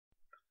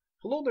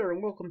Hello there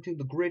and welcome to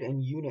the grid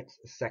and units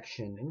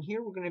section. And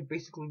here we're going to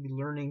basically be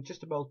learning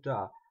just about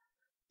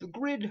the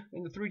grid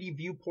in the 3D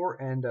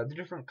viewport and the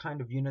different kind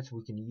of units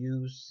we can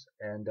use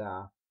and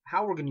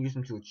how we're going to use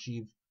them to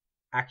achieve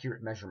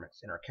accurate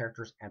measurements in our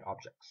characters and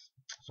objects.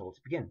 So let's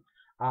begin.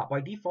 By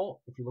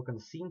default, if you look in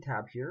the scene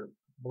tab here,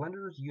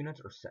 Blender's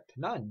units are set to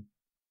none.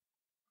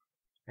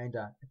 And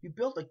if you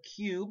build a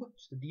cube,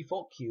 just the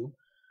default cube,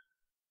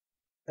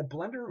 a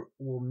Blender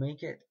will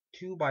make it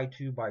 2 by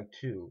 2 by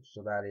 2,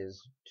 so that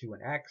is 2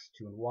 in X,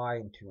 2 in Y,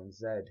 and 2 in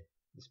Z.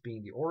 This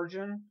being the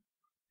origin,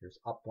 here's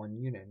up 1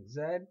 unit in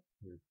Z,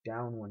 here's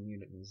down 1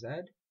 unit in Z.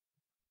 That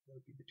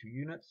would be the 2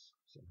 units,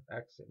 same with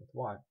X, same with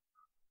Y.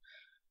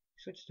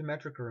 Switch to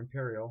metric or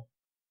imperial.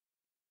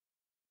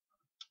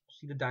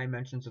 See the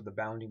dimensions of the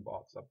bounding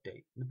box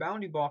update. The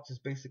bounding box is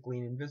basically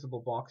an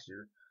invisible box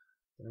here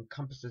that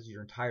encompasses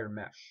your entire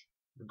mesh.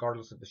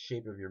 Regardless of the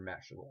shape of your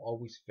mesh, it will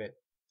always fit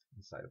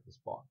inside of this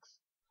box.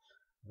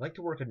 I like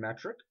to work in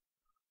metric,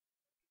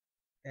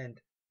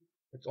 and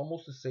it's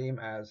almost the same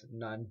as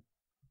none.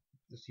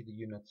 You see the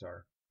units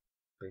are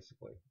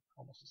basically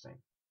almost the same.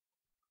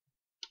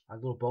 A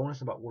little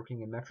bonus about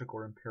working in metric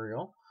or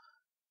imperial,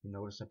 you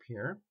notice up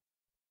here,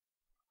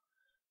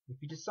 if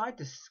you decide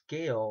to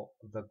scale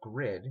the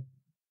grid,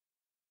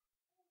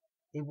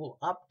 it will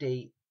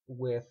update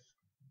with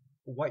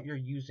what you're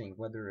using,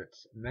 whether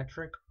it's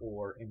metric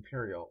or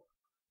imperial.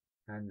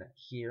 And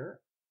here,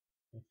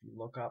 if you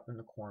look up in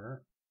the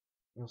corner,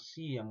 you'll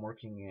see I'm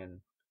working in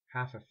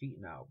half a feet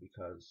now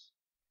because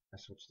I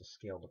switched the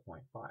scale to 0.5.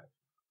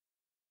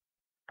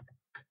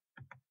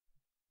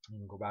 You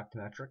can go back to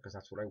metric because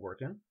that's what I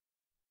work in.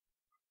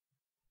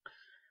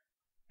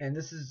 And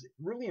this is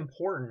really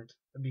important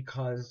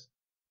because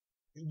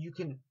you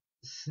can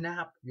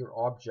snap your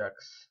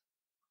objects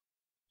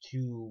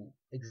to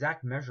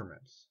exact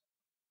measurements.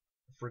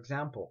 For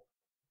example,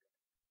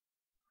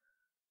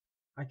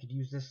 I could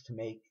use this to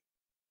make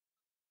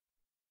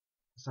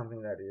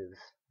something that is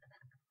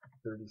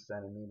 30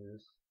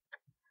 centimeters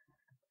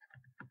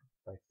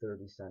by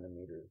 30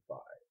 centimeters by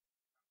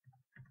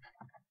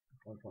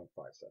 1.5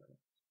 centimeters.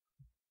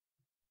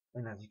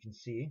 And as you can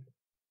see,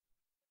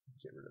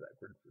 get rid of that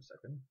grid for a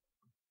second,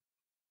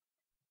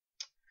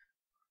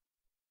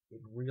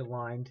 it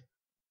realigned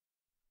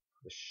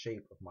the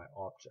shape of my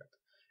object.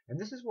 And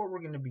this is what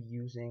we're going to be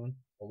using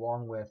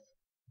along with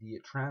the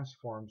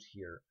transforms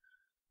here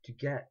to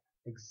get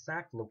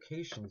exact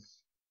locations.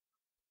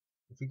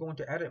 If you go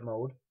into edit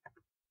mode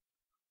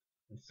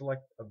and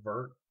select a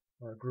vert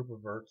or a group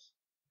of verts,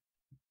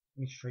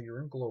 make sure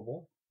you're in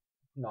global,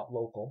 not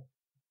local.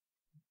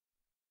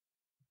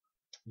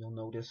 You'll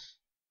notice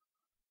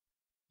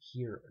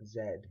here Z,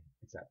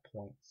 it's at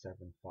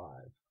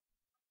 0.75.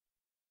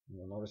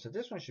 You'll notice that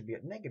this one should be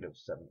at negative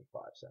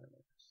 75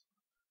 centimeters.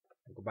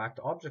 We'll go back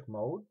to object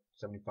mode.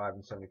 75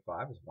 and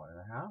 75 is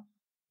 1.5.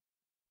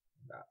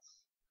 That's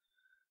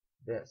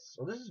this.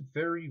 So this is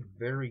very,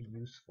 very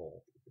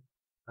useful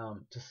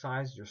to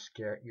size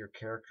your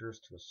characters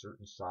to a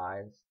certain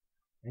size,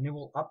 and it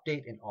will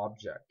update an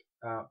object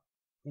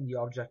in the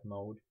object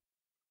mode.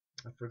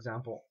 For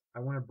example, I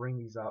want to bring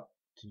these up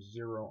to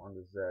 0 on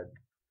the Z.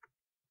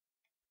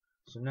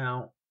 So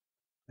now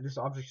this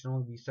object should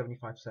only be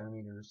 75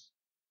 centimeters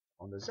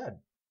on the Z.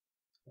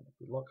 And if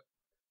we look,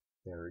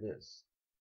 there it is.